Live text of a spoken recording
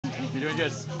You're doing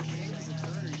good.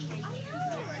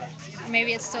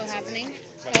 Maybe it's still happening.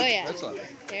 Oh yeah.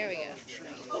 There we go.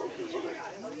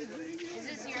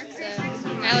 So,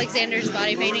 Alexander's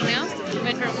body painting now.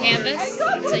 Went from canvas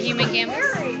to human canvas.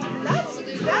 That's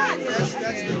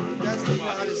the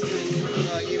Protestant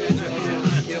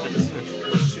evangelical guilt.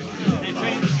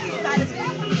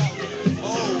 Oh,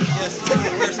 yes.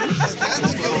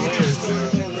 Catholic guilt, you can just go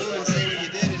into a room and say what you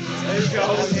did, and there you go.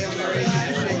 Hail Mary, and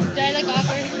shake. Did I look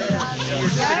awkward?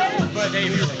 But if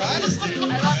you're Protestant,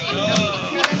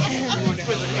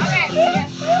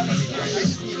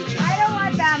 I don't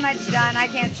want that much done. I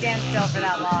can't stand still for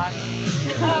that long.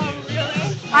 Oh, really?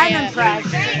 I'm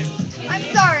impressed. I'm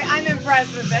sorry, I'm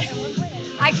impressed with it.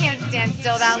 I can't stand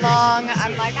still that long.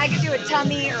 I'm like, I could do a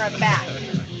tummy or a back.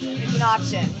 It's an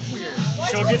option.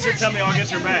 She'll get your tummy, I'll get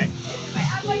your back.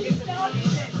 I'm like, it's an option.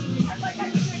 I'm like,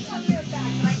 I could do a tummy or a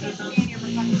back, but I can't stand here for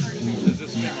fucking 30 minutes. Is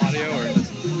this audio or is this?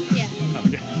 Yeah.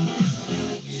 Okay.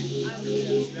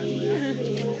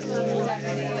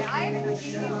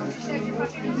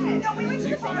 No, we went to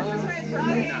the farmer's transfer.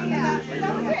 Yeah,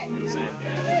 that was it.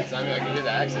 I mean, I can do the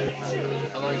accent.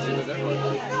 How long have you been there for? No,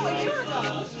 a year ago.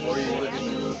 Or you living?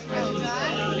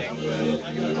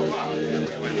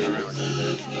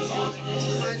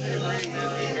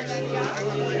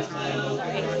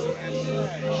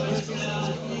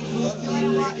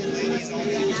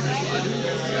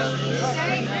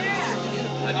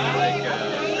 I do like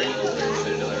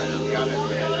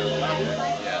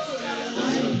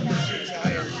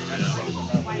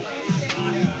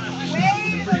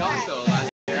also last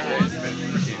year it's been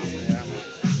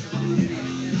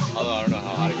although I don't know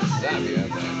how hot it gets to that yet,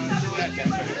 but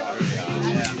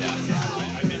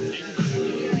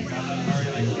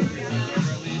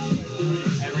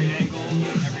Every angle,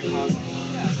 every possible.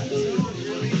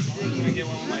 Can we get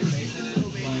one with my face in it?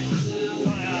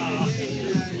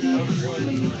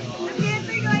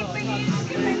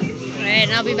 Alright,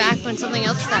 and I'll be back when something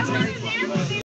else is happening.